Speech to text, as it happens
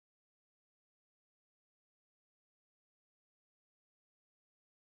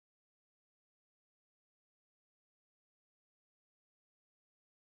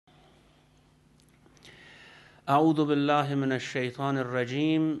أعوذ بالله من الشيطان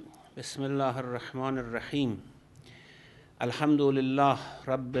الرجيم بسم الله الرحمن الرحيم الحمد لله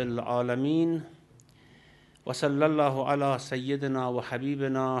رب العالمين وصلى الله على سيدنا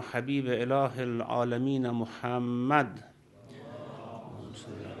وحبيبنا حبيب إله العالمين محمد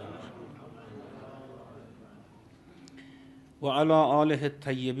وعلى آله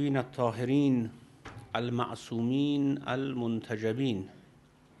الطيبين الطاهرين المعصومين المنتجبين.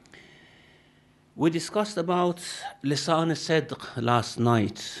 We discussed about Lisan Sidq last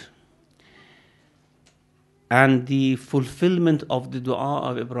night and the fulfillment of the dua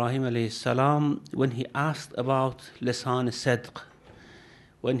of Ibrahim alayhi salam when he asked about Lisan Sidq,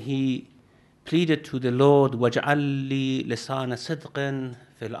 when he pleaded to the Lord, وَاجْعَلْ لِي لِسَانَ صِدْقٍ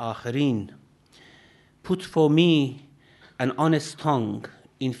فِي الْآخِرِينَ, put for me an honest tongue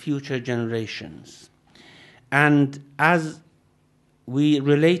in future generations. And as we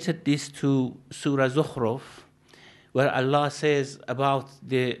related this to Surah Zukhruf, where Allah says about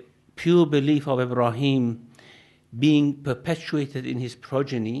the pure belief of Ibrahim being perpetuated in his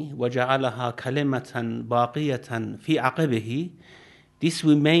progeny, وَجَعَلَهَا كَلِمَةً بَاقِيَةً فِي عَقِبِهِ, this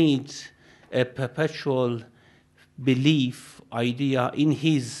we made a perpetual belief idea in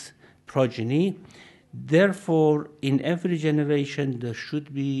his progeny. Therefore, in every generation there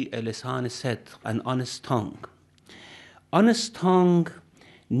should be a lisan sidq, an honest tongue. Honest tongue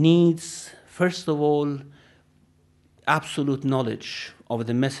needs, first of all, absolute knowledge of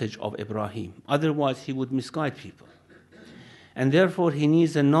the message of Ibrahim. Otherwise, he would misguide people. And therefore, he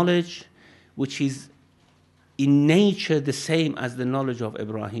needs a knowledge which is in nature the same as the knowledge of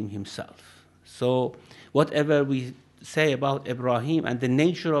Ibrahim himself. So, whatever we say about Ibrahim and the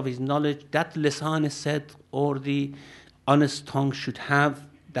nature of his knowledge, that lisan sidq or the honest tongue should have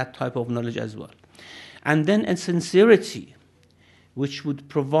that type of knowledge as well. And then a sincerity which would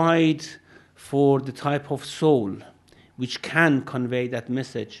provide for the type of soul which can convey that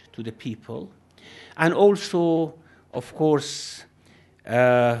message to the people. And also, of course,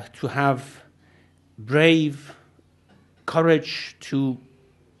 to have brave courage to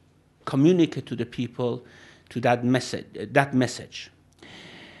communicate to the people to that message.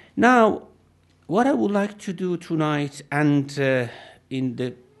 Now, what I would like to do tonight and in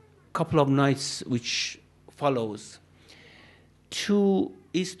the couple of nights which follows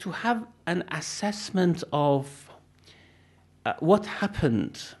is to have an assessment of what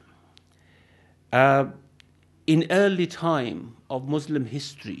happened in early time of Muslim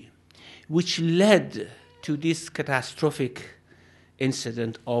history which led to this catastrophic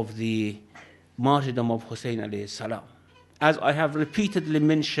incident of the martyrdom of Hussein alayhi salam. As I have repeatedly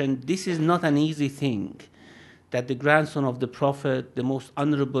mentioned, this is not an easy thing, that the grandson of the Prophet, the most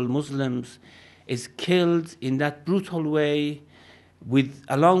honorable Muslims, is killed in that brutal way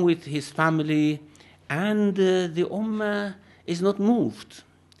along with his family, and the Ummah is not moved.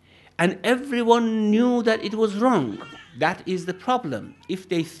 And everyone knew that it was wrong. That is the problem. If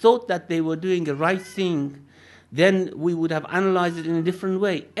they thought that they were doing the right thing, then we would have analyzed it in a different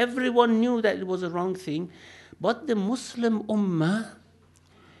way. Everyone knew that it was a wrong thing, but the Muslim Ummah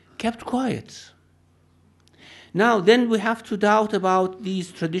kept quiet. Now, then we have to doubt about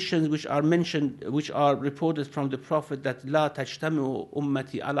these traditions which are mentioned, which are reported from the Prophet, that لا تجتمع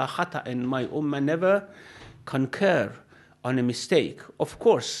أمتي على خطأ, my ummah never concur on a mistake. Of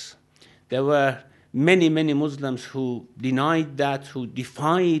course, there were many Muslims who denied that, who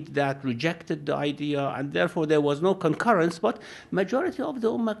defied that, rejected the idea, and therefore there was no concurrence, but majority of the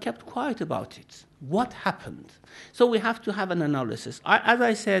ummah kept quiet about it. What happened? So we have to have an analysis. As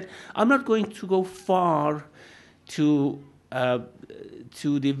I said, I'm not going to go far to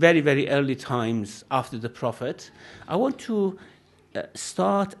the very early times after the Prophet. I want to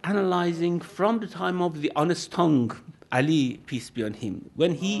start analyzing from the time of the honest tongue, Ali, peace be on him,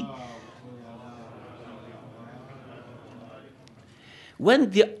 when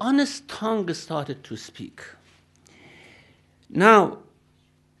the honest tongue started to speak. Now,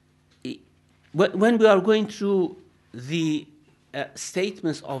 when we are going through the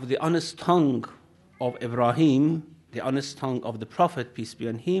statements of the honest tongue of Ibrahim, the honest tongue of the Prophet, peace be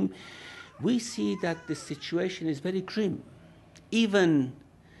on him, we see that the situation is very grim, even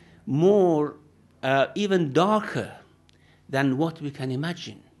darker than what we can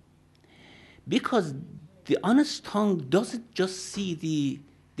imagine. Because the honest tongue doesn't just see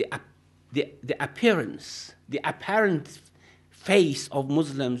the appearance, the apparent face of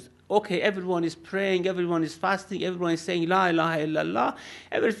Muslims. Okay, everyone is praying, everyone is fasting, everyone is saying La ilaha illallah,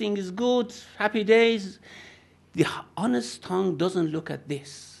 everything is good, happy days. The honest tongue doesn't look at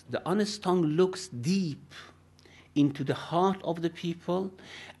this. The honest tongue looks deep into the heart of the people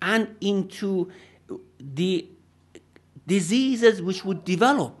and into the diseases which would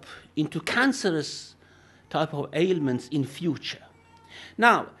develop into cancerous type of ailments in future.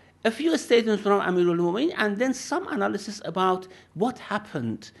 Now, a few statements from Amirul Mu'minin and then some analysis about what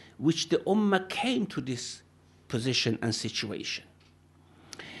happened which the Ummah came to this position and situation.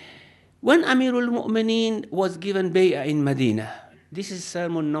 When Amirul Mu'minin was given bay'ah in Medina, this is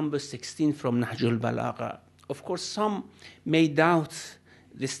sermon number 16 from Nahjul Balagha. Of course, some may doubt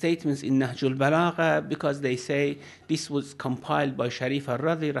the statements in Nahjul Balagha because they say this was compiled by Sharif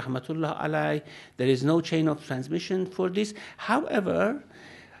al-Radhi, rahmatullah alayh. There is no chain of transmission for this. However,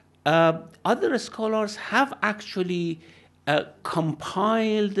 other scholars have actually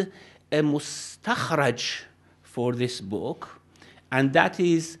compiled a mustakhraj for this book, and that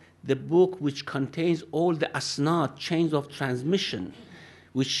is the book which contains all the asnad, chains of transmission,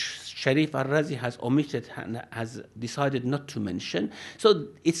 which Sharif al-Razi has omitted and has decided not to mention. So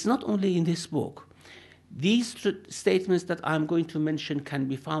it's not only in this book. These statements that I'm going to mention can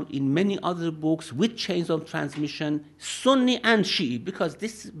be found in many other books with chains of transmission, Sunni and Shi'i, because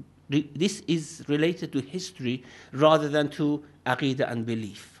this is related to history rather than to Aqidah and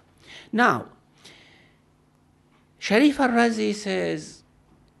belief. Now, Sharif al-Razi says,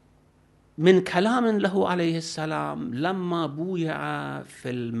 من كلام له عليه السلام لما بويع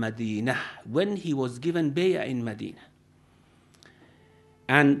في المدينة, when he was given bay'ah in Medina.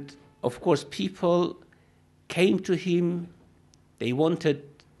 And of course people came to him, they wanted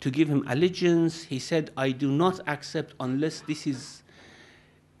to give him allegiance. He said, I do not accept unless this is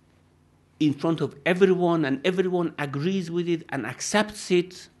in front of everyone and everyone agrees with it and accepts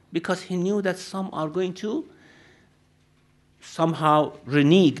it, because he knew that some are going to somehow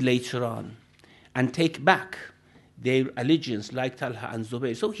renege later on and take back their allegiance like Talha and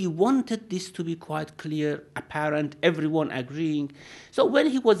Zubayr. So he wanted this to be quite clear, apparent, everyone agreeing. So when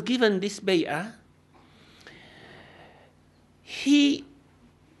he was given this bay'ah, he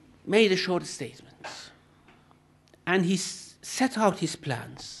made a short statement and he set out his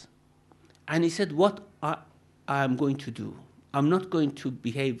plans. And he said, what I am going to do, I'm not going to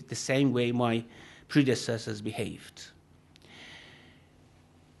behave the same way my predecessors behaved.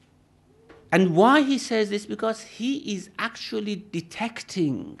 And why he says this? Because he is actually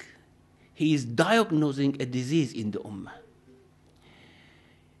detecting, he is diagnosing a disease in the Ummah.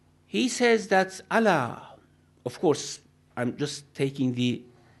 He says that Allah, of course, I'm just taking the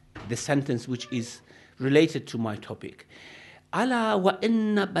sentence which is related to my topic. Allah wa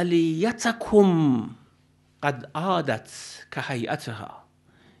inna baliyatakum qad adat kahayataha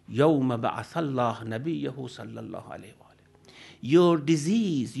yawma ba'athallah nabiyahu sallallahu alayhi wa. Your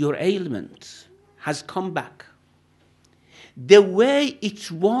disease, your ailment has come back the way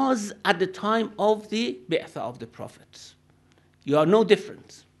it was at the time of the bi'thah of the Prophet. You are no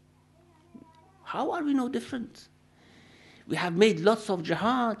different. How are we no different? We have made lots of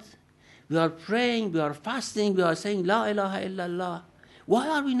jihad. We are praying, we are fasting, we are saying La ilaha illallah. Why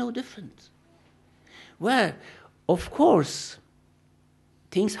are we no different? Well, of course,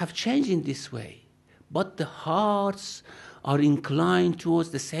 things have changed in this way, but the hearts are inclined towards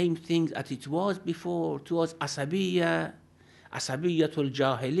the same things as it was before, towards asabiyya, asabiyatul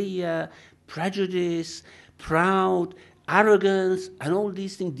jahiliyyah, prejudice, proud, arrogance, and all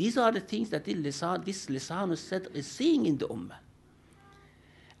these things. These are the things that this lisan is seeing in the ummah.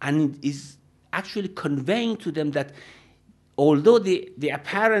 And is actually conveying to them that although the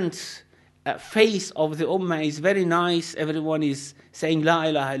apparent face of the ummah is very nice, everyone is saying La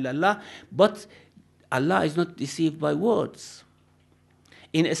ilaha illallah, but Allah is not deceived by words.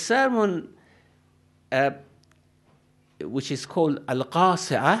 In a sermon which is called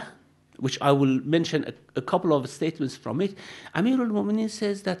Al-Qasi'ah, which I will mention a couple of statements from it, Amirul Mu'minin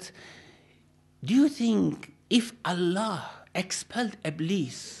says that, do you think if Allah expelled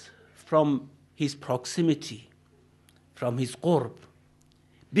Iblis from his proximity, from his qurb,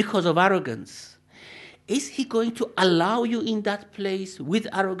 because of arrogance, is he going to allow you in that place with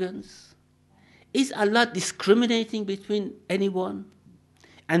arrogance? Is Allah discriminating between anyone?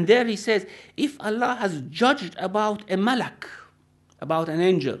 And there he says, if Allah has judged about a malak, about an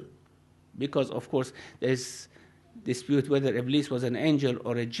angel, because of course there's dispute whether Iblis was an angel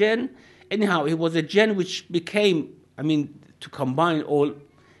or a jinn. Anyhow, he was a jinn which became, to combine all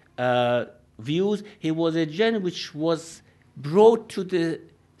views, he was a jinn which was brought to the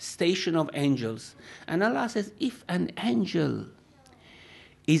station of angels. And Allah says, if an angel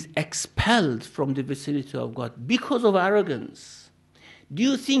is expelled from the vicinity of God because of arrogance, do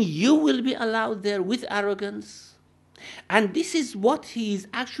you think you will be allowed there with arrogance? And this is what he is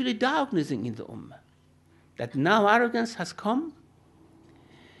actually diagnosing in the ummah, that now arrogance has come.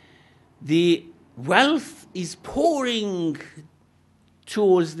 wealth is pouring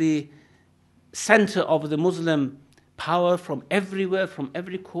towards the center of the Muslim power from everywhere, from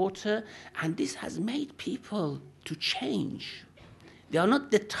every quarter, and this has made people to change. They are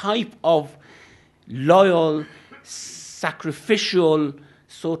not the type of loyal, sacrificial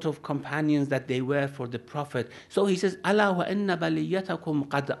sort of companions that they were for the Prophet. So he says, أَلَا وَإِنَّ بَلِيَّتَكُمْ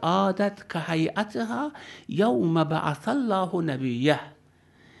قَدْ آدَتْ كَهَيْئَتِهَا يَوْمَ بَعَثَ اللَّهُ نَبِيَّهُ.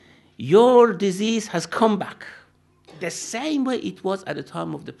 Your disease has come back the same way it was at the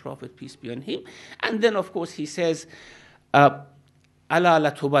time of the Prophet, peace be on him. And then, of course, he says, أَلَا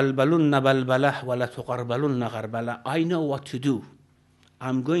لَتُبَلْبَلُنَّ بَلْبَلَهُ وَلَتُغَرْبَلُنَّ غَرْبَلَهُ. I know what to do.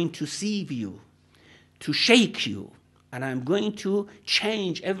 I'm going to sieve you, to shake you, and I'm going to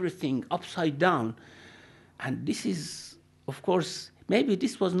change everything upside down. And this is, of course, maybe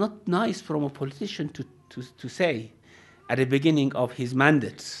this was not nice from a politician to say at the beginning of his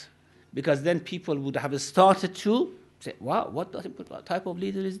mandate, because then people would have started to say, wow, what type of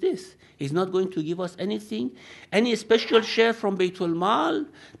leader is this? He's not going to give us anything, any special share from Baytul Mal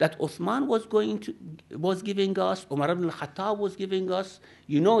that Uthman was giving us, Umar ibn al-Khattab was giving us.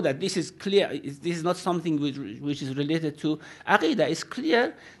 You know that this is clear. This is not something which is related to Aqidah. It's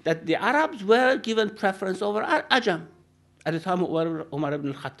clear that the Arabs were given preference over Ajam at the time of Umar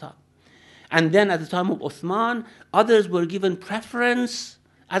ibn al-Khattab. And then at the time of Uthman, others were given preference.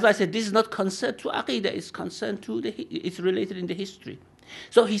 As I said, this is not concerned to Aqidah, it's concerned to it's related in the history.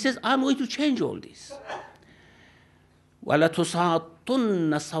 So he says, I'm going to change all this. وَلَتُصَاطُنَّ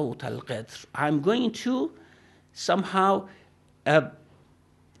صَوْتَ الْقَدْرِ. I'm going to somehow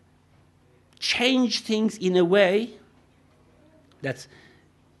change things in a way that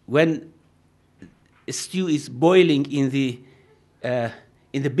when a stew is boiling in the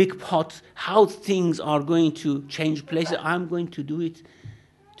big pot, how things are going to change places, I'm going to do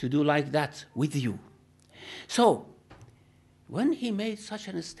like that with you. So, when he made such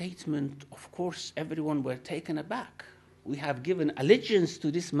a statement, of course, everyone were taken aback. We have given allegiance to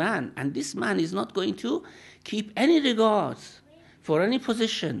this man, and this man is not going to keep any regards for any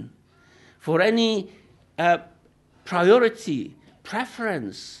position, for any priority,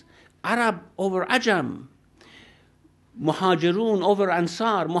 preference, Arab over Ajam, Muhajirun over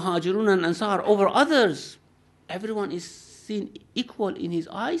Ansar, Muhajirun and Ansar over others. Everyone is seen equal in his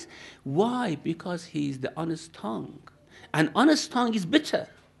eyes. Why? Because he is the honest tongue. And honest tongue is bitter.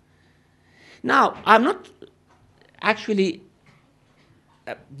 Now, I'm not actually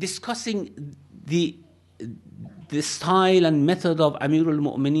discussing the style and method of Amirul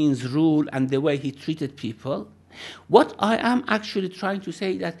Mu'mineen's rule and the way he treated people. What I am actually trying to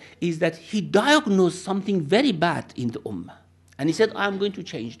say is that he diagnosed something very bad in the Ummah. And he said, I'm going to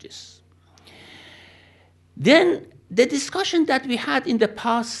change this. Then the discussion that we had in the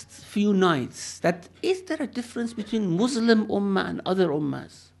past few nights, that is there a difference between Muslim Ummah and other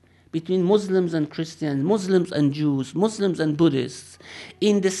Ummahs? Between Muslims and Christians, Muslims and Jews, Muslims and Buddhists,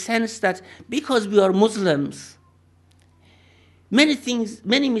 in the sense that because we are Muslims, many things,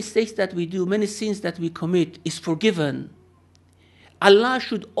 many mistakes that we do, many sins that we commit is forgiven. Allah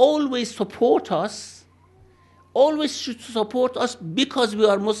should always support us, because we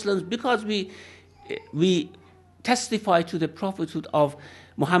are Muslims, because we testify to the prophethood of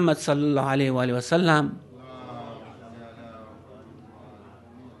Muhammad sallallahu alaihi wasallam.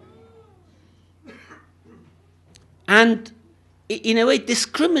 And in a way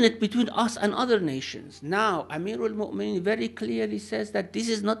discriminate between us and other nations. Now, Amirul Mu'mineen very clearly says that this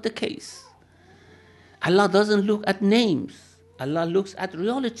is not the case. Allah doesn't look at names. Allah looks at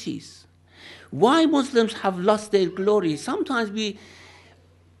realities. Why Muslims have lost their glory? Sometimes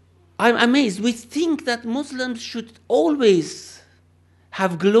I'm amazed. We think that Muslims should always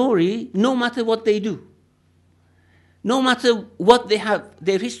have glory no matter what they do. No matter what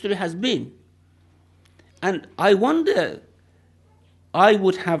their history has been. And I wonder, I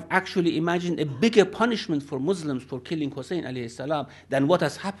would have actually imagined a bigger punishment for Muslims for killing Hussein alayhi salam than what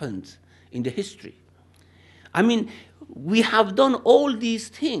has happened in the history. I mean, we have done all these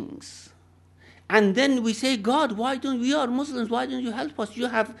things. And then we say, God, we are Muslims, why don't you help us? You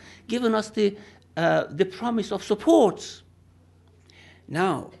have given us the promise of support.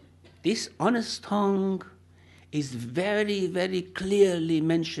 Now, this honest tongue is very, very clearly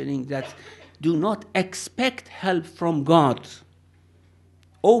mentioning that do not expect help from God.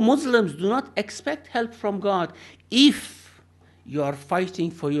 Oh, Muslims, do not expect help from God if you are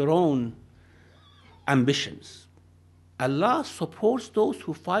fighting for your own ambitions. Allah supports those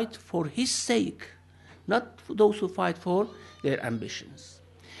who fight for His sake, not those who fight for their ambitions.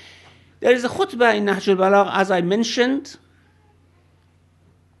 There is a khutbah in Nahjul Balagh, as I mentioned,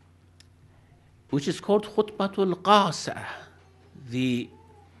 which is called Khutbatul Qasa. The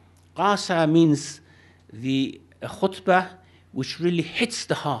Qasa means the khutbah which really hits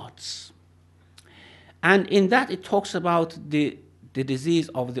the hearts. And in that it talks about the disease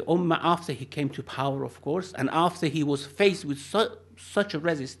of the Ummah after he came to power, of course, and after he was faced with such a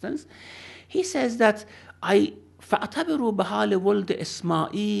resistance. He says that فَاعْتَبِرُوا بَحَالِ وَلْدِ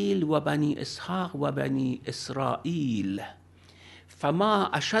إِسْمَاعِيلِ وَبَنِي إِسْحَاقَ وَبَنِي إِسْرَائِيلَ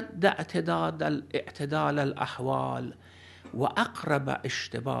فَمَا أَشَدَّ اعْتِدَالَ الْأَحْوَالِ وَأَقْرَبَ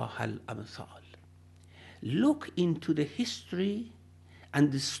اشْتِبَاهَ الْأَمْثَالِ. Look into the history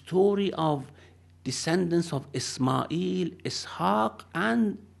and the story of descendants of Ismail, Ishaq,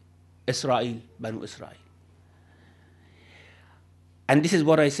 and Israel, Banu Israel. And this is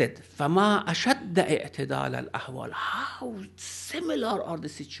what I said. فَمَا أَشَدَّ اعْتِدَالَ الْأَحْوَالِ. How similar are the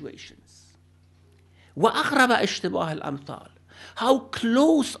situations. وَأَقْرَبَ اشْتِبَاهَ الْأَمْثَالِ. How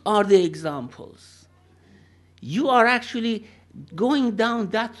close are the examples. You are actually going down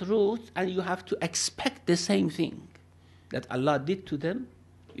that route and you have to expect the same thing that Allah did to them.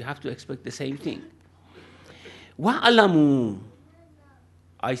 You have to expect the same thing. وَعَلَمُوا.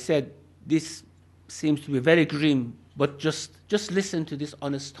 I said this seems to be very grim, but just listen to this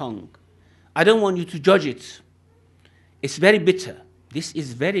honest tongue. I don't want you to judge it. It's very bitter. This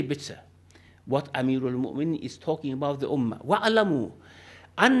is very bitter. What Amirul Mu'minin is talking about the Ummah. وَعَلَمُوا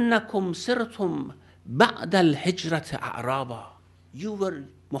أَنَّكُمْ سِرْتُمْ بَعْدَ الْهِجْرَةِ أَعْرَابًا. You were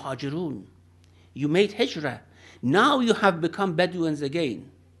muhajirun. You made hijrah. Now you have become Bedouins again.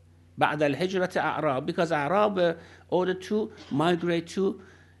 بعد الهجرة أعراب, because Arab ordered to migrate to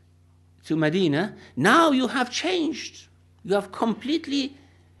Medina. Now you have changed. You have completely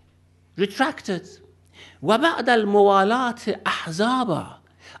retracted. وبعد الموالاة أحزابا.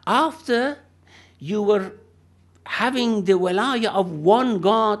 After you were having the wilayah of one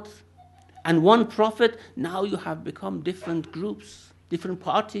God and one prophet, now you have become different groups, different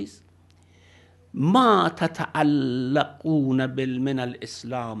parties. ما تتعلقون من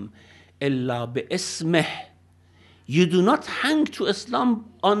الإسلام إلا باسمه. You do not hang to Islam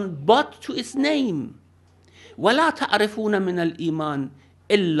but to its name. ولا تعرفون من الإيمان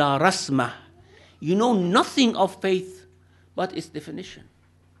إلا رسمه. You know nothing of faith but its definition.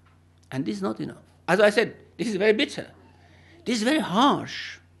 And this is not enough. As I said, this is very bitter. This is very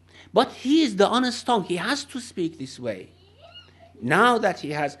harsh. But he is the honest tongue. He has to speak this way. Now that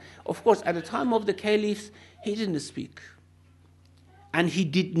he has, of course, at the time of the caliphs, he didn't speak. And he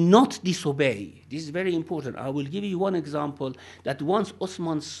did not disobey. This is very important. I will give you one example that once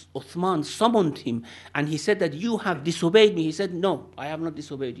Uthman summoned him and he said that you have disobeyed me. He said, no, I have not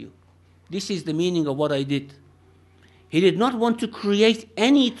disobeyed you. This is the meaning of what I did. He did not want to create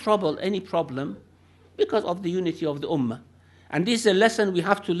any trouble, any problem, because of the unity of the Ummah. And this is a lesson we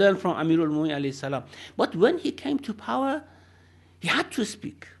have to learn from Amirul Mu'minin alayhi salam. But when he came to power, he had to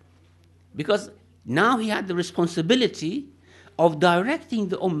speak. Because now he had the responsibility of directing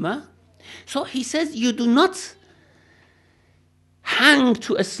the Ummah. So he says, you do not hang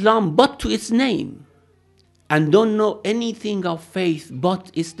to Islam but to its name, and don't know anything of faith but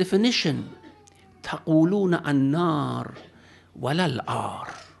its definition. تَقُولُونَ النَّارِ وَلَا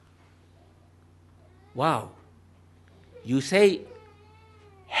الْآرِ. Wow. You say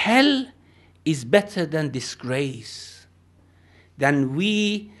hell is better than disgrace, than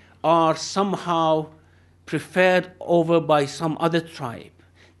we are somehow preferred over by some other tribe,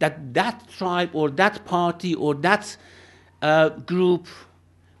 that tribe or that party or that group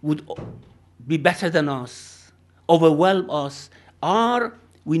would be better than us, overwhelm us. Or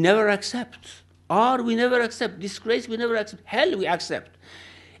we never accept. Or we never accept. Disgrace we never accept. Hell we accept.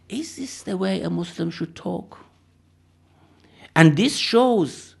 Is this the way a Muslim should talk? And this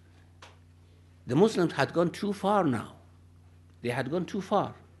shows the Muslims had gone too far now. They had gone too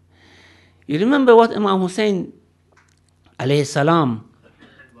far. You remember what Imam Hussein alayhi salam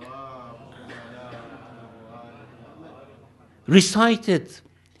recited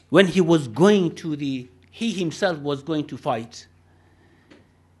when he was going to he himself was going to fight.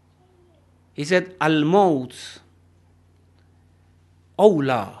 He said, Al-Maut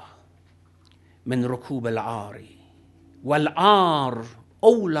awla min rukub al-ari wal-ar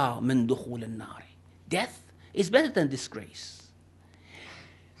awla min dukhul al-nari. Death is better than disgrace.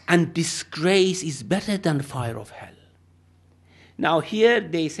 And disgrace is better than fire of hell. Now here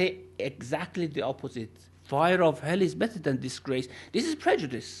they say exactly the opposite. Fire of hell is better than disgrace. This is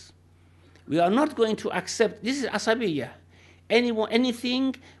prejudice. We are not going to accept, this is asabiyah.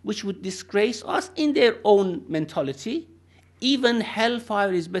 Anything which would disgrace us in their own mentality, even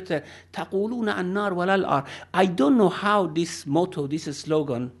hellfire is better. تَقُولُونَ النَّارِ وَلَا الْآرِ. I don't know how this motto, this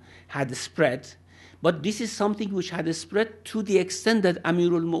slogan had spread, But this is something which had spread to the extent that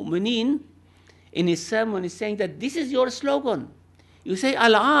Amirul Mu'mineen in his sermon is saying that this is your slogan. You say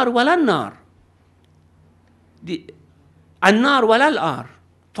al-ar wal-an-nar. An-nar wal-al-ar.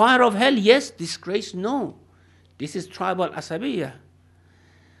 Fire of hell, yes. Disgrace, no. This is tribal asabiyah.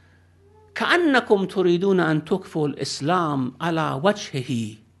 كأنكم تريدون أن تكفوا الإسلام على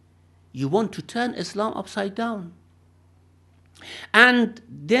وجهه. You want to turn Islam upside down. And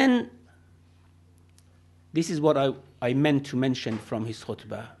then, this is what I meant to mention from his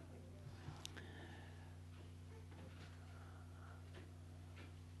khutbah.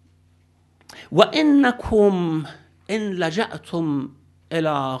 وَإِنَّكُمْ إِن لَجَأْتُمْ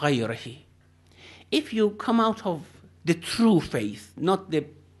إِلَى غَيْرِهِ. If you come out of the true faith, not the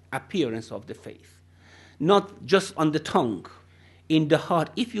appearance of the faith, not just on the tongue, in the heart,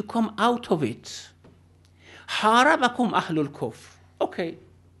 if you come out of it, حَارَبَكُمْ أَهْلُ الْكُفْرِ. Okay,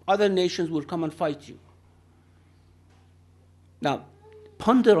 other nations will come and fight you. Now,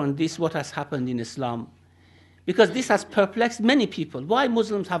 ponder on this, what has happened in Islam, because this has perplexed many people. Why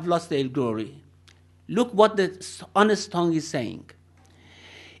Muslims have lost their glory? Look what the honest tongue is saying.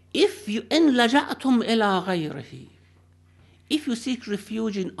 If you إِن لَجَأْتُمْ إِلَى غَيْرِهِ, if you seek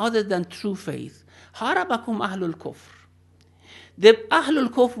refuge in other than true faith, حَارَبَكُمْ أَهْلُ الْكُفْرِ. The Ahlul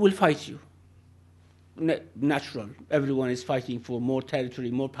Kufr will fight you. Natural. Everyone is fighting for more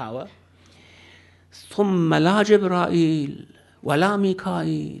territory, more power. ثُمَّ لَا جِبْرَائِيل وَلَا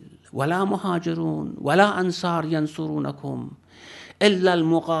مِيكَائِيل وَلَا مُهَاجِرُونَ وَلَا أَنصَارٌ يَنْصُرُونَكُمْ إِلَّا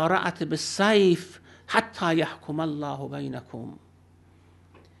الْمُغَارَعَةِ بِالسَّيْفِ حَتَّى يَحْكُمَ اللَّهُ بَيْنَكُمْ.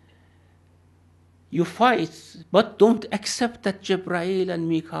 You fight, but don't accept that Jibreel and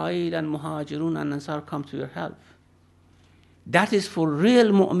Mikael and Muhajirun and Ansar come to your help. That is for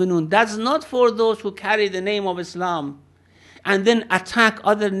real mu'minun. That's not for those who carry the name of Islam and then attack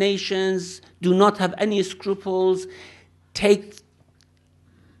other nations, do not have any scruples, take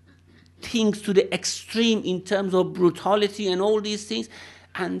things to the extreme in terms of brutality and all these things.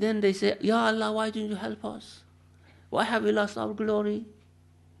 And then they say, Ya Allah, why didn't you help us? Why have we lost our glory?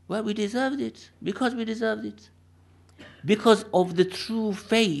 Well, we deserved it. Because we deserved it. Because of the true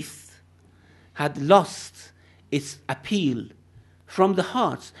faith had lost its appeal from the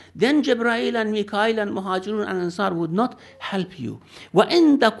hearts. Then Jibreel and Mikael and Muhajirun and Ansar would not help you.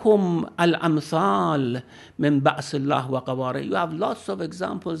 وَإِنْدَكُمْ الْأَمْثَالِ مِنْ بَأْسِ اللَّهِ وَقَوَارِهِ. You have lots of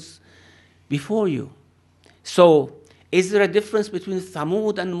examples before you. So, is there a difference between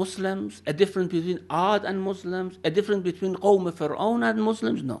Thamud and Muslims? A difference between Ad and Muslims? A difference between Qawm Fir'aun and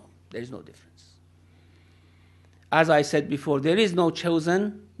Muslims? No, there is no difference. As I said before, there is no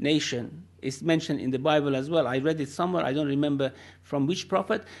chosen nation. It's mentioned in the Bible as well. I read it somewhere, I don't remember from which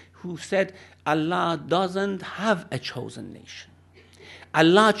prophet, who said Allah doesn't have a chosen nation.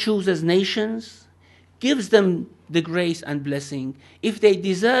 Allah chooses nations, gives them the grace and blessing. If they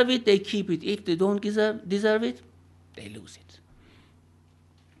deserve it, they keep it. If they don't deserve it, they lose it.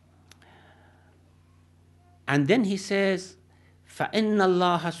 And then he says, فَإِنَّ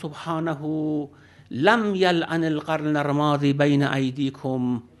اللَّهَ سُبْحَانَهُ لَمْ يَلْعَنِ الْقَرْنَ الْمَاضِي بَيْنَ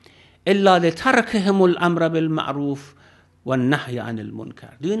أَيْدِيكُمْ إِلَّا لِتَرْكِهِمُ الْأَمْرَ بِالْمَعْرُوفِ وَالنَّهْيَ عَنِ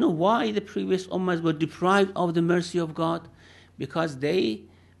الْمُنْكَرِ. Do you know why the previous ummahs were deprived of the mercy of God? Because they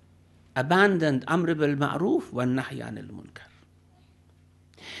abandoned Amr bil-Ma'ruf وَالنَّهْيَ عَنِ الْمُنْكَرِ.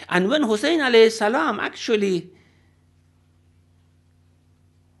 And when Hussein alayhi salam actually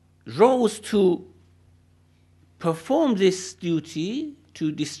rose to perform this duty,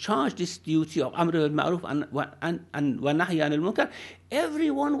 to discharge this duty of Amr al-Ma'ruf and Nahy al-Munkar,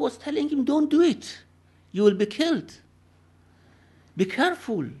 everyone was telling him, don't do it. You will be killed. Be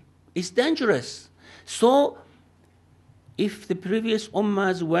careful. It's dangerous. So, if the previous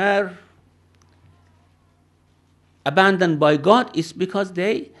ummahs were abandoned by God, it's because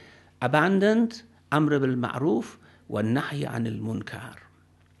they abandoned Amr bil-Ma'ruf wa Nahy al-Munkar.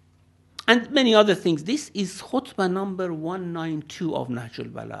 And many other things. This is khutbah number 192 of Nahjul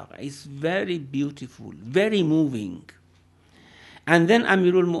Balagha. It's very beautiful, very moving. And then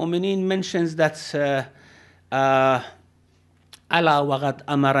Amirul Mu'mineen mentions that أَلَا وَقَدْ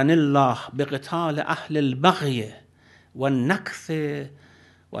أَمَرَنِ اللَّهِ بِقِتَالِ أَهْلِ الْبَغْيِ وَالنَّكْثِ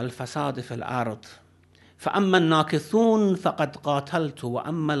وَالْفَسَادِ فِي الْأَرْضِ فَأَمَّا النَّاكِثُونَ فَقَدْ قَاتَلْتُ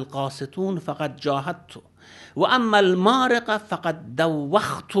وَأَمَّا الْقَاسِطُونَ فَقَدْ جَاهَدْتُ وَأَمَّا الْمَارِقَ فَقَدْ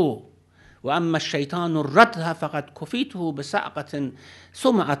دَوَّخْتُ وأما الشيطان الردها فقد كفيته بسعقة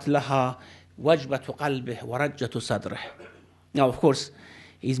سمعت لها وجبة قلبه ورجة صدره. Now, of course,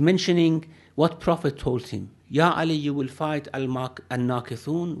 he's mentioning what Prophet told him. Ya Ali, you will fight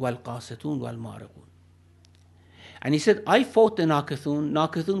al-nakithun wal-qasitun wal-mariqun. And he said, I fought the Nakithun.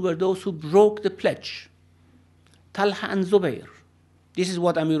 Nakithun were those who broke the pledge. Talha and Zubayr. This is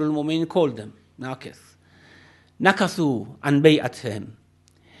what Amir al-Mu'minin called them, Nakith. Nakathu an bay'atihim.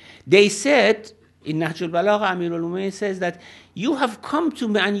 They said, in Nahj al-Balagha, Amir al-Mu'minin says that you have come to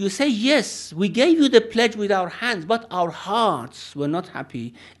me and you say, yes, we gave you the pledge with our hands, but our hearts were not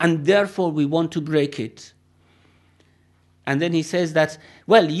happy, and therefore we want to break it. And then he says that,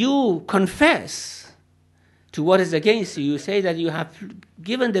 well, you confess to what is against you. You say that you have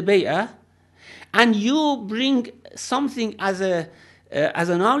given the bay'ah, and you bring something as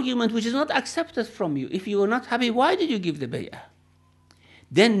an argument which is not accepted from you. If you were not happy, why did you give the bay'ah?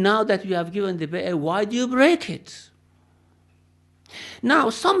 Then now that you have given the bay'ah, why do you break it? Now,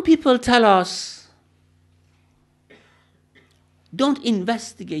 some people tell us, don't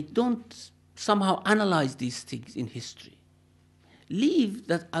investigate, don't somehow analyze these things in history. Leave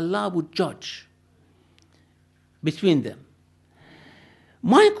that Allah would judge between them.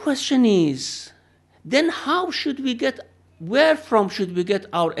 My question is, then where from should we get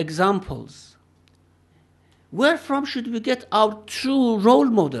our examples? Where from should we get our true role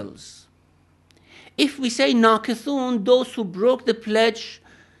models? If we say Nakithun, those who broke the pledge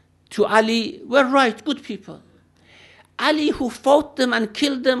to Ali were right, good people. Ali, who fought them and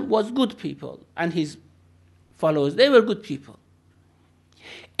killed them, was good people. And his followers, they were good people.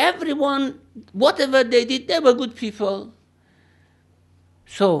 Everyone, whatever they did, they were good people.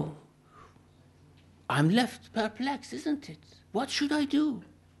 So, I'm left perplexed, isn't it? What should I do?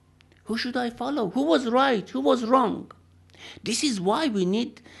 Who should I follow? Who was right? Who was wrong? This is why we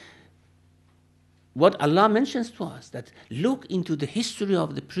need what Allah mentions to us, that look into the history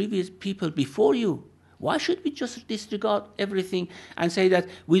of the previous people before you. Why should we just disregard everything and say that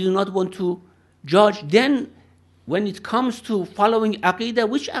we do not want to judge? Then, when it comes to following Aqidah,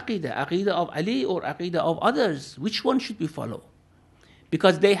 which Aqidah? Aqidah of Ali or Aqidah of others? Which one should we follow?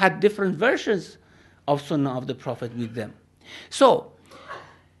 Because they had different versions of Sunnah of the Prophet with them. So,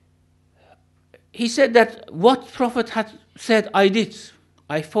 he said that what Prophet had said, I did.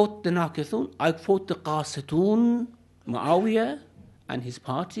 I fought the Nakithun, I fought the Qasitun, Muawiyah and his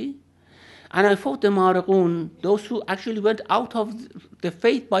party, and I fought the Mariqun, those who actually went out of the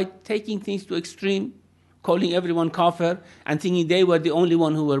faith by taking things to extreme, calling everyone kafir and thinking they were the only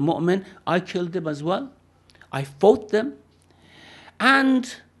one who were mu'min. I killed them as well. I fought them.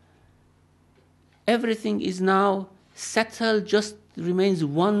 And everything is now settled, just remains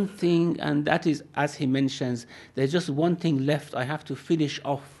one thing, and that is, as he mentions, there's just one thing left. I have to finish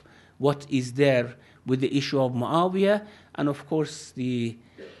off what is there with the issue of Muawiyah, and of course the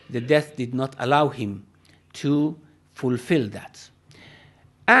death did not allow him to fulfill that.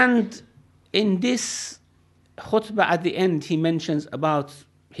 And in this khutbah at the end, he mentions about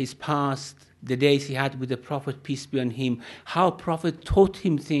his past, the days he had with the Prophet, peace be on him, how Prophet taught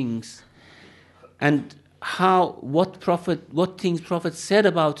him things, and what things Prophet said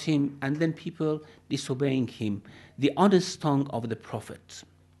about him, and then people disobeying him, the honest tongue of the Prophet.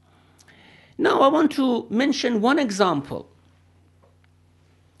 Now I want to mention one example,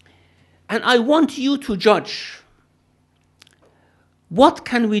 and I want you to judge. What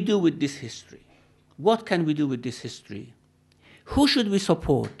can we do with this history? What can we do with this history? Who should we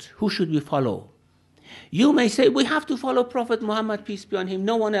support? Who should we follow? You may say, we have to follow Prophet Muhammad, peace be on him,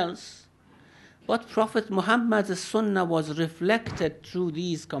 no one else. But Prophet Muhammad's sunnah was reflected through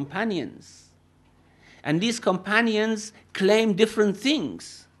these companions. And these companions claim different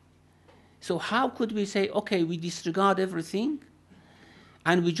things. So how could we say, okay, we disregard everything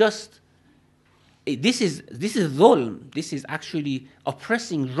and we just, this is dhulm, this is actually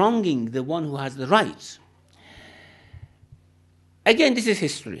oppressing, wronging the one who has the right. Again, this is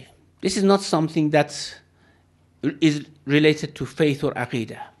history. This is not something that is related to faith or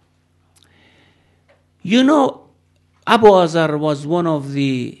aqidah. You know, Abu Azar was one of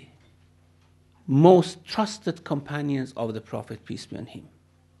the most trusted companions of the Prophet, peace be on him.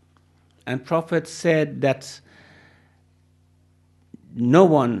 And Prophet said that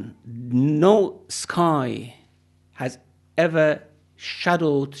no sky has ever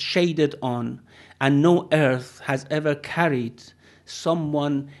shaded on, and no earth has ever carried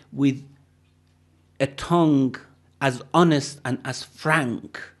someone with a tongue as honest and as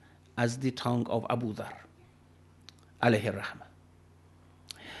frank as the tongue of Abu Dhar, alayhi rahmah.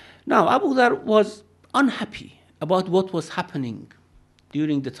 Now, Abu Dhar was unhappy about what was happening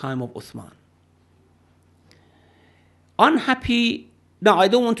during the time of Uthman. Unhappy, now I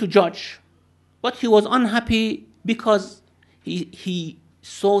don't want to judge, but he was unhappy because he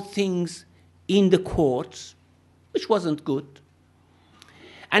saw things in the courts which wasn't good.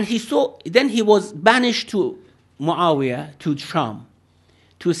 And then he was banished to Muawiyah to Sham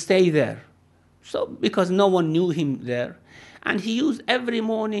to stay there. So because no one knew him there. And he used every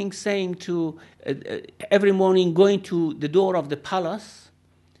morning going to the door of the palace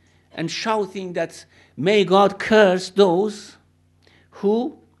and shouting that may God curse those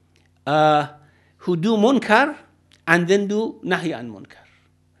who do munkar and then do nahy an munkar,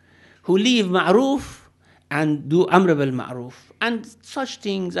 who leave ma'roof and do amr bil ma'roof, and such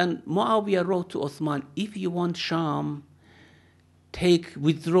things. And Muawiyah wrote to Uthman, if you want Sham,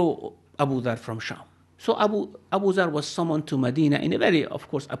 withdraw Abu Dhar from Sham. So Abu Dhar was summoned to Medina in a very, of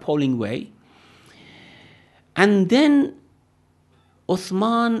course, appalling way. And then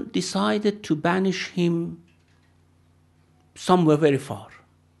Uthman decided to banish him somewhere very far.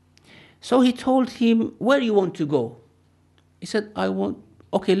 So he told him, where do you want to go? He said,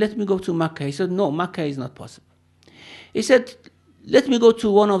 okay, let me go to Mecca. He said, no, Mecca is not possible. He said, let me go to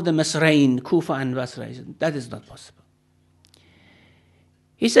one of the Masrain, Kufa and Basra. He said, that is not possible.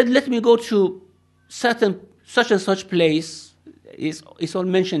 He said, let me go to such and such place. It's all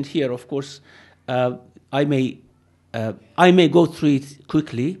mentioned here, of course. I may go through it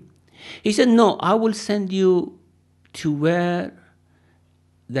quickly. He said, no, I will send you to where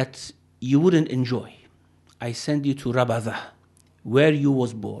that you wouldn't enjoy. I send you to Rabada, where you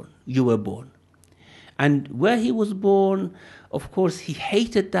were born. And where he was born, of course, he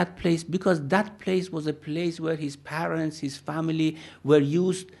hated that place because that place was a place where his parents, his family were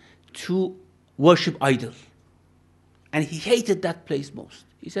used to worship idol. And he hated that place most.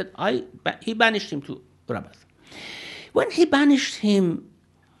 He said, he banished him to Rabat. When he banished him,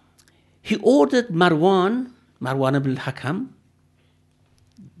 he ordered Marwan ibn al-Hakam.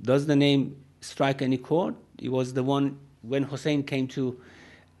 Does the name strike any chord? He was the one when Hussein came to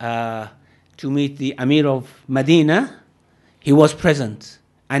meet the Amir of Medina. He was present.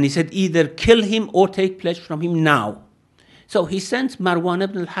 And he said, either kill him or take pledge from him now. So he sent Marwan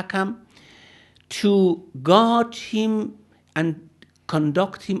ibn al-Hakam to guard him and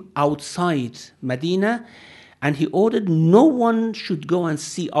conduct him outside Medina. And he ordered no one should go and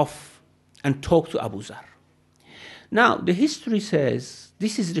see off and talk to Abu Dhar. Now, the history says,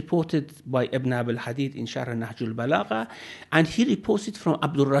 this is reported by Ibn Abil Hadid in Sharh Nahjul Balagha, and he reports it from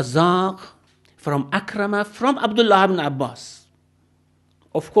Abdul Razak, from Akrama, from Abdullah ibn Abbas.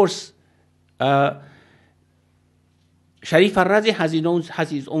 Of course, Sharif al-Razi has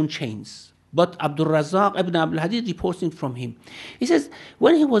his own chains, but Abdul Razak ibn Abil Hadid reports it from him. He says,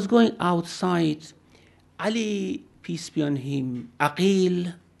 when he was going outside, Ali, peace be on him,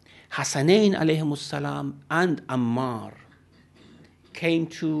 Aqil, Hassanain alayhimus salam, and Ammar came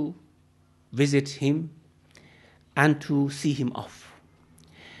to visit him and to see him off.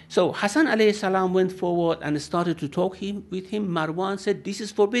 So Hassan alayhi salam went forward and started to talk with him. Marwan said, this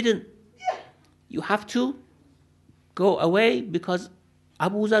is forbidden. You have to go away because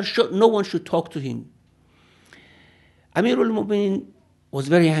Abu Dhar, no one should talk to him. Amirul Mu'minin was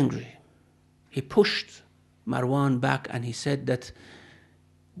very angry. He pushed Marwan back and he said that,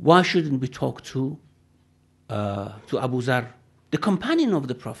 why shouldn't we talk to Abu Dhar, the companion of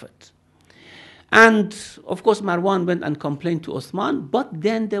the Prophet? And of course, Marwan went and complained to Uthman, but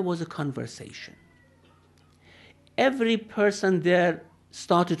then there was a conversation. Every person there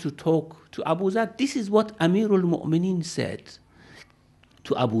started to talk to Abu Dhar. This is what Amirul Mu'minin said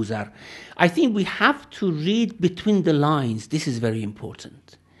to Abu Dhar. I think we have to read between the lines. This is very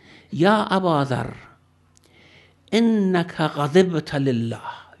important. Ya Abu Dhar, innaka ghadibta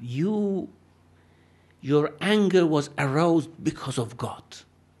lillah. Your anger was aroused because of God.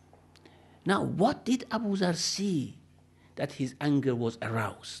 Now, what did Abu Dhar see that his anger was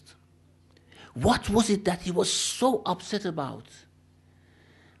aroused? What was it that he was so upset about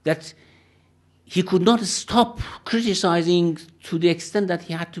that he could not stop criticizing to the extent that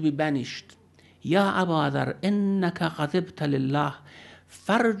he had to be banished? Ya Abu Dhar, innaka ghadibta lillah,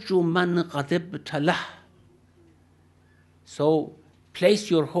 farju man ghadibta lah. So,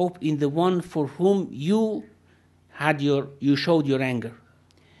 place your hope in the one for whom you showed your anger.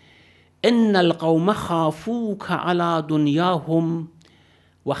 إن القوم خافوك على دنياهم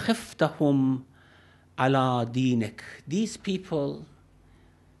وخفتهم على دينك. These people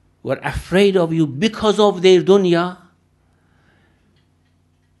were afraid of you because of their dunya.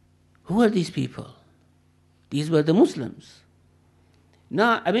 Who are these people? These were the Muslims.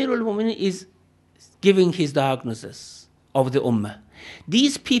 Now Amirul Mu'minin is giving his diagnosis of the Ummah.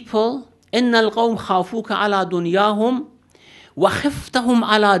 These people, إن القوم خافوك على دنياهم وخفتهم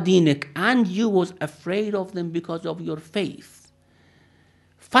على دينك, and you was afraid of them because of your faith.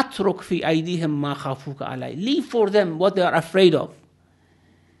 فاترك في أيديهم ما خافوك عليه. Leave for them what they are afraid of.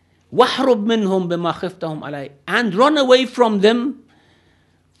 وَاحْرُبْ مِنْهُمْ بِمَا خِفْتَهُمْ عَلَيْهِ, and run away from them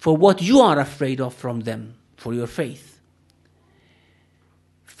for what you are afraid of from them, for your faith.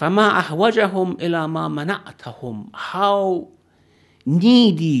 فَمَا أَحْوَجَهُمْ إِلَى مَا مَنَعْتَهُمْ, how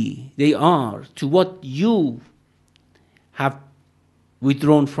needy they are to what you have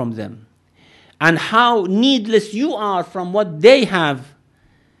withdrawn from them, and how needless you are from what they have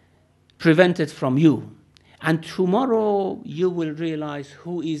prevented from you. And tomorrow you will realize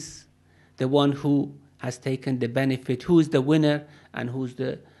who is the one who has taken the benefit, who is the winner and who's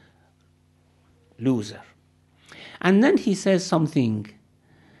the loser. And then he says something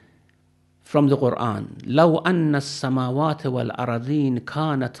from the Quran. لَوْ أَنَّ السَّمَاوَاتِ وَالْأَرَضِينَ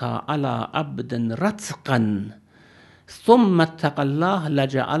كَانَتَا عَلَىٰ عَبْدٍ رَتْقًا ثُمَّ اتَّقَى اللَّهَ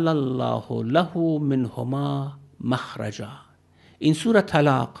لَجَعَلَ اللَّهُ لَهُ مِنْهُمَا مَخْرَجًا. In Surah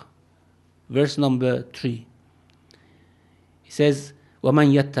Talaq, verse number 3, he says,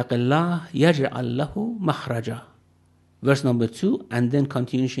 وَمَنْ يَتَّقِ اللَّهَ يَجْعَلْ لَهُ مَخْرَجًا. Verse number 2, and then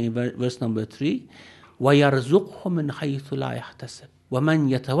continuation in verse number 3, وَيَرْزُقْهُ مِنْ حَيْثُ لَا يَحْتَسِبُ وَمَنْ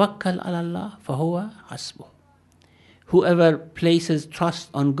يَتَوَكَّلْ عَلَى اللَّهِ فَهُوَ حَسْبُهُ. Whoever places trust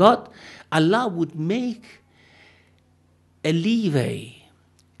on God, Allah would make a leeway,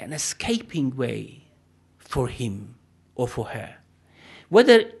 an escaping way for him or for her.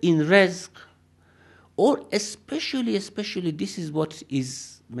 Whether in rizq, or especially this is what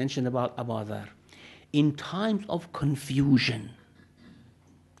is mentioned about Abu Dharr, in times of confusion.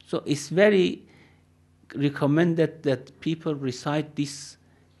 So it's very recommended that people recite these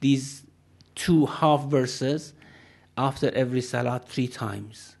 2 half verses after every salat 3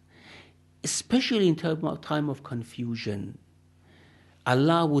 times. Especially in time of confusion,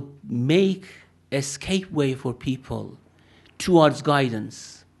 Allah would make escape way for people towards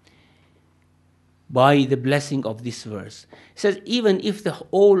guidance by the blessing of this verse. It says, even if the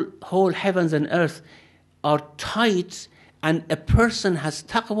whole heavens and earth are tight and a person has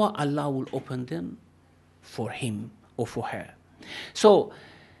taqwa, Allah will open them for him or for her. So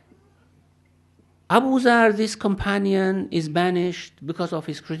Abu Dharr, this companion, is banished because of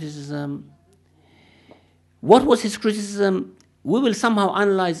his criticism. What was his criticism? We will somehow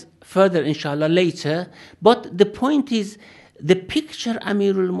analyze further, inshallah, later. But the point is, the picture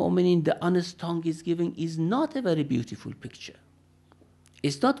Amirul Mu'mineen, the honest tongue, is giving is not a very beautiful picture.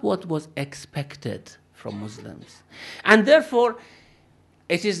 It's not what was expected from Muslims. And therefore,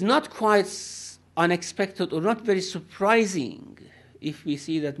 it is not quite unexpected or not very surprising if we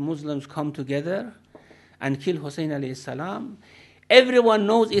see that Muslims come together and kill Hussein alayhi salam. Everyone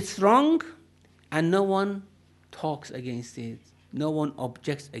knows it's wrong and no one talks against it. No one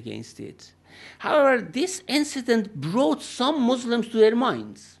objects against it. However, this incident brought some Muslims to their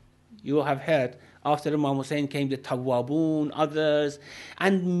minds. You have heard, after Imam Hussein came the Tawwabun, others,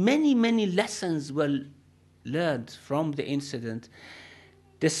 and many lessons were learned from the incident.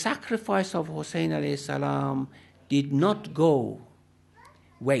 The sacrifice of Hussein alayhi salam did not go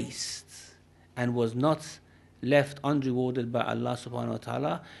waste and was not left unrewarded by Allah subhanahu wa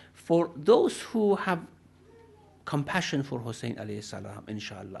ta'ala for those who have compassion for Hussein alayhi salam,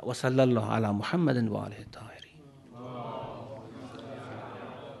 inshallah. Wa sallallahu ala Muhammadin wa alihi tahirin.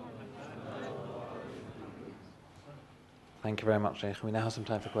 Thank you very much, Shaykh. We now have some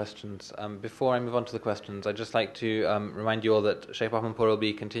time for questions. Before I move on to the questions, I'd just like to remind you all that Shaykh Bahmanpour will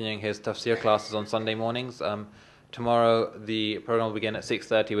be continuing his tafsir classes on Sunday mornings. Tomorrow the program will begin at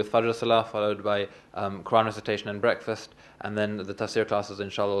 6:30 with Fajr Salah, followed by Quran recitation and breakfast, and then the tafsir classes,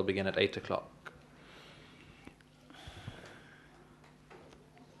 inshallah, will begin at 8 o'clock.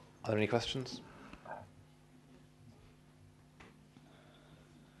 Are there any questions?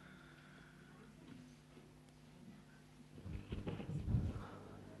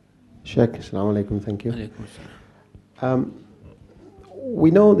 Shaykh, assalamu alaikum, thank you. Alaykum salam. We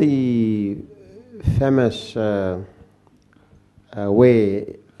know the famous way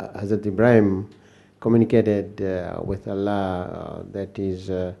Hazrat Ibrahim communicated with Allah, that is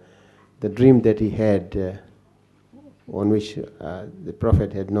the dream that he had, on which the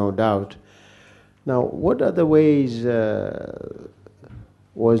Prophet had no doubt. Now, what other ways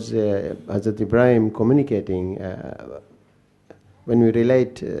was Hazrat Ibrahim communicating? When we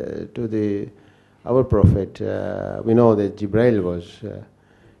relate to our Prophet, we know that Jibreel was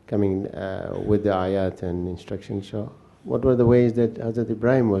coming with the ayat and instructions. So, what were the ways that Hazrat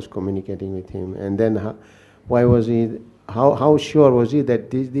Ibrahim was communicating with him? And then, why was he? How sure was he that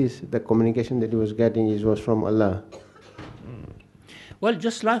the communication that he was getting was from Allah? Well,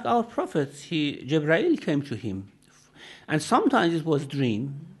 just like our Prophet, Jibreel came to him, and sometimes it was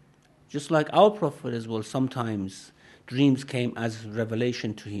dream, just like our Prophet as well. Sometimes dreams came as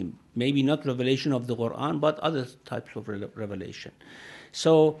revelation to him. Maybe not revelation of the Quran, but other types of revelation.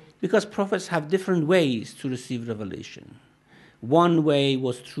 So, because prophets have different ways to receive revelation. One way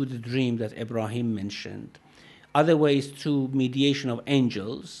was through the dream that Ibrahim mentioned. Other ways through mediation of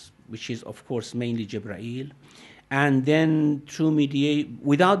angels, which is of course mainly Jibreel. And then through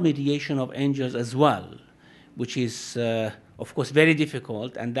without mediation of angels as well, which is of course very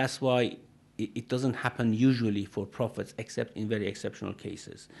difficult, and that's why it doesn't happen usually for prophets except in very exceptional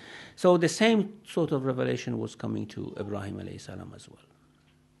cases. So the same sort of revelation was coming to Ibrahim alayhi salam as well.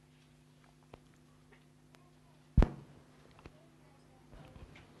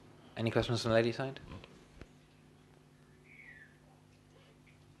 Any questions from the lady side?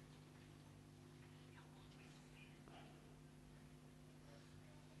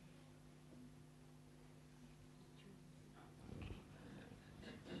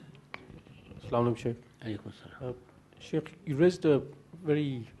 Assalamu alaikum, Shaykh. Shaykh, you raised a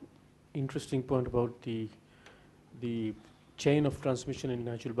very interesting point about the chain of transmission in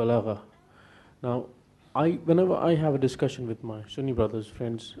Nahjul Balagha. Now, whenever I have a discussion with my Sunni brothers,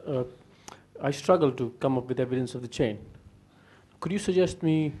 friends, I struggle to come up with evidence of the chain. Could you suggest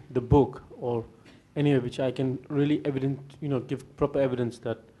me the book or anywhere which I can really give proper evidence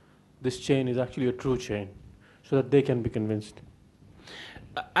that this chain is actually a true chain, so that they can be convinced?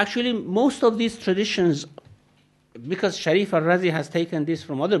 Actually, most of these traditions, because Sharif al-Razi has taken this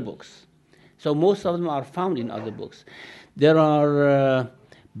from other books, so most of them are found in other books. There are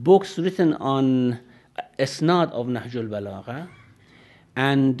books written on Isnad of Nahjul Balagha,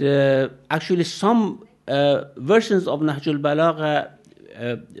 and actually some versions of Nahjul Balagha,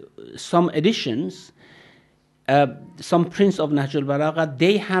 some editions, some prints of Nahjul Balagha,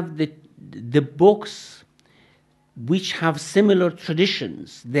 they have the books which have similar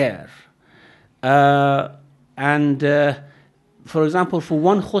traditions there. For example, for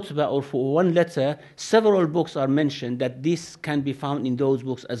one khutbah or for one letter, several books are mentioned that this can be found in those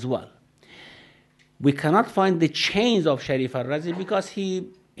books as well. We cannot find the chains of Sharif al-Razi because he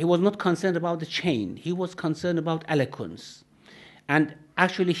was not concerned about the chain. He was concerned about eloquence. And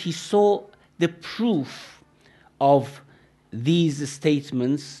actually he saw the proof of these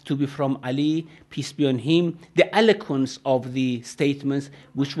statements to be from Ali, peace be on him, the eloquence of the statements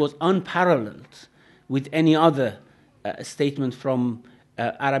which was unparalleled with any other statement from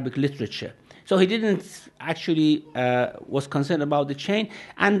Arabic literature. So he didn't actually was concerned about the chain,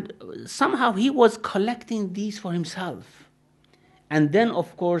 and somehow he was collecting these for himself. And then,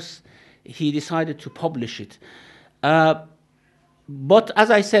 of course, he decided to publish it. But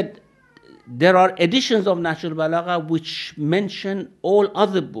as I said, there are editions of Nahjul Balagha which mention all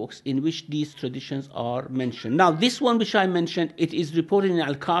other books in which these traditions are mentioned. Now, this one which I mentioned, it is reported in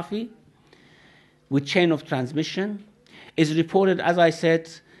Al-Kafi with chain of transmission. Is reported, as I said,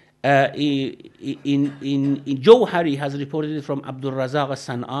 in Jawhari has reported it from Abdul Razak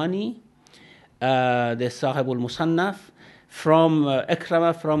al-San'ani, the Sahib al-Musannaf, from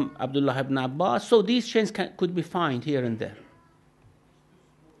Ikrama, from Abdullah ibn Abbas. So these chains could be found here and there.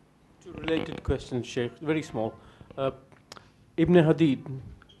 Two related questions, Sheikh, very small. Ibn Hadid,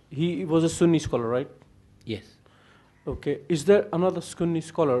 he was a Sunni scholar, right? Yes. Okay. Is there another Sunni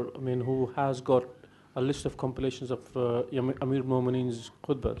scholar, who has got a list of compilations of Amir Mu'mineen's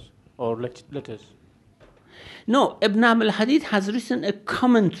khutbahs or letters? No, Ibn al-Hadid has written a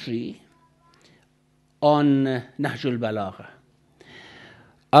commentary on Nahjul Balagha.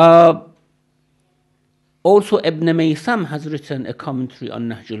 Also, Ibn Maysam has written a commentary on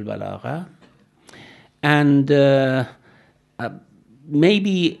Nahjul Balagha. And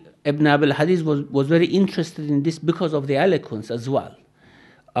maybe Ibn al-Hadid was very interested in this because of the eloquence as well.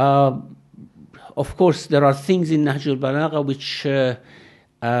 Of course, there are things in Nahjul Balagha which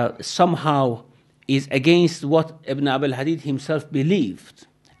somehow is against what Ibn al-Hadid himself believed.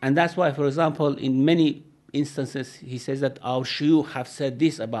 And that's why, for example, in many instances, he says that our shuyukh have said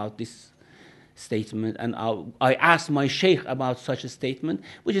this about this statement, and I asked my sheikh about such a statement,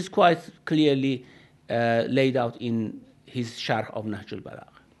 which is quite clearly laid out in his sharh of Nahjul Balagha.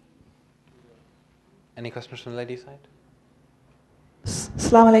 Any questions from the ladies' side?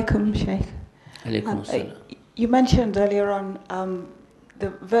 Assalamu alaikum, Shaykh. Alaykum assalam. You mentioned earlier on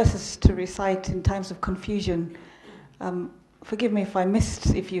the verses to recite in times of confusion. Forgive me if I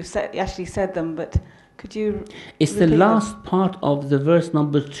missed, if you actually said them, but could you... It's the last part of the verse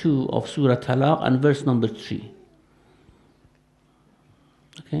number 2 of Surah Talaq and verse number 3.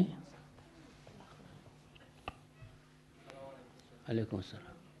 Okay? Alaykum assalam.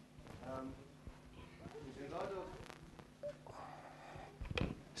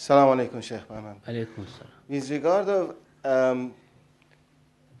 Assalamu alaikum, Shaykh Bahmanpour. Alaykum salam. With regard of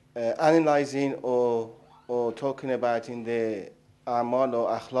analyzing or talking about in the A'mal or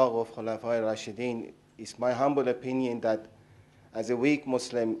Akhlaq of Khulafai Rashidin, it's my humble opinion that as a weak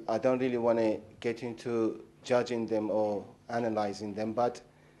Muslim, I don't really want to get into judging them or analyzing them, but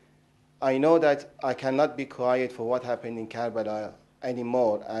I know that I cannot be quiet for what happened in Karbala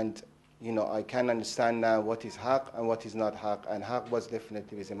anymore, and I can understand now what is haq and what is not haq, and haq was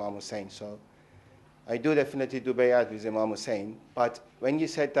definitely with Imam Hussein. So I do definitely do bayat with Imam Hussein. But when you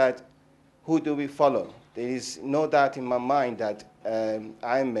said that, who do we follow? There is no doubt in my mind that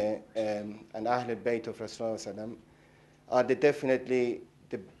Aimeh and Ahlul Bayt of Rasulullah are definitely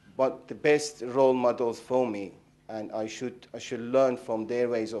the best role models for me, and I should learn from their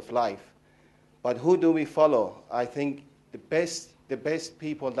ways of life. But who do we follow? I think the best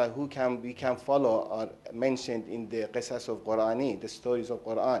people that we can follow are mentioned in the qisas of Qur'ani, the stories of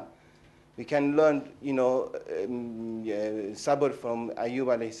Quran. We can learn, sabr from Ayyub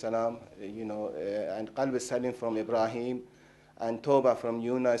alayhi salam, and qalb salim from Ibrahim, and tawbah from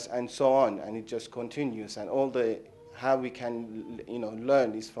Yunus, and so on, and it just continues. And all how we can,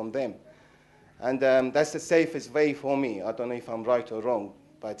 learn is from them. And that's the safest way for me. I don't know if I'm right or wrong,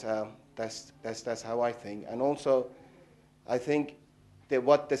 but that's how I think. And also, I think that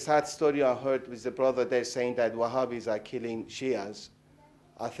what the sad story I heard with the brother there saying that Wahhabis are killing Shias,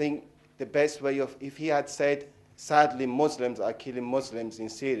 I think the best way of, if he had said, sadly Muslims are killing Muslims in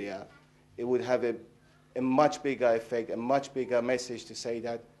Syria, it would have a much bigger effect, a much bigger message to say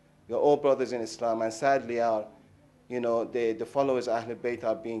that we're all brothers in Islam, and sadly the followers of Ahlul Bayt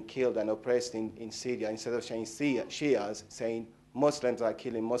are being killed and oppressed in Syria. Instead of saying Shias, saying Muslims are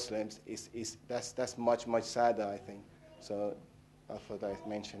killing Muslims, that's much, much sadder, I think. So I thought I'd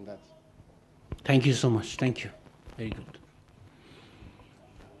mention that. Thank you so much. Thank you. Very good.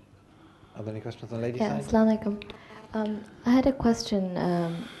 Are there any questions on the ladies' Yeah, side? Assalamu alaikum. I had a question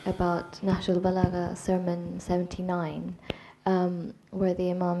about Nahjul Balagha Sermon 79, where the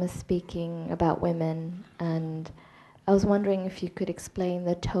Imam is speaking about women, and I was wondering if you could explain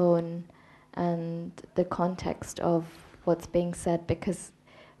the tone and the context of what's being said, because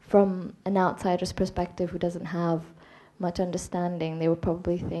from an outsider's perspective who doesn't have much understanding, they would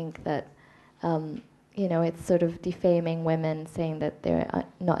probably think that it's sort of defaming women, saying that they're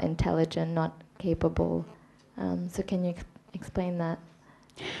not intelligent, not capable. So can you explain that?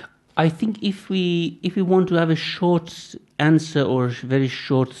 I think if we want to have a short answer or very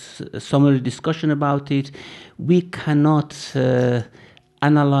short summary discussion about it, we cannot give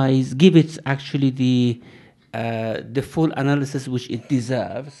it actually the full analysis which it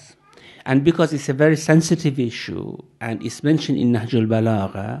deserves. And because it's a very sensitive issue, and it's mentioned in Nahjul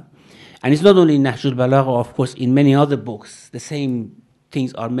Balagha, and it's not only in Nahjul Balagha, of course, in many other books, the same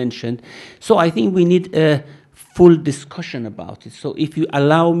things are mentioned. So I think we need a full discussion about it. So if you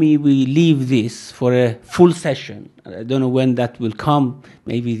allow me, we leave this for a full session. I don't know when that will come.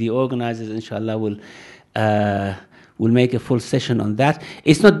 Maybe the organizers, inshallah, will make a full session on that.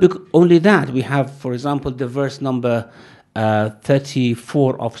 It's not only that. We have, for example, the verse number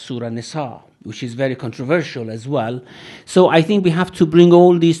 34 of Surah Nisa, which is very controversial as well. So I think we have to bring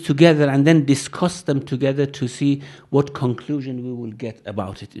all these together and then discuss them together to see what conclusion we will get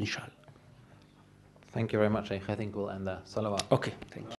about it, inshallah. Thank you very much, Shaykh. I think we'll end there. Salawat. Okay, thank you.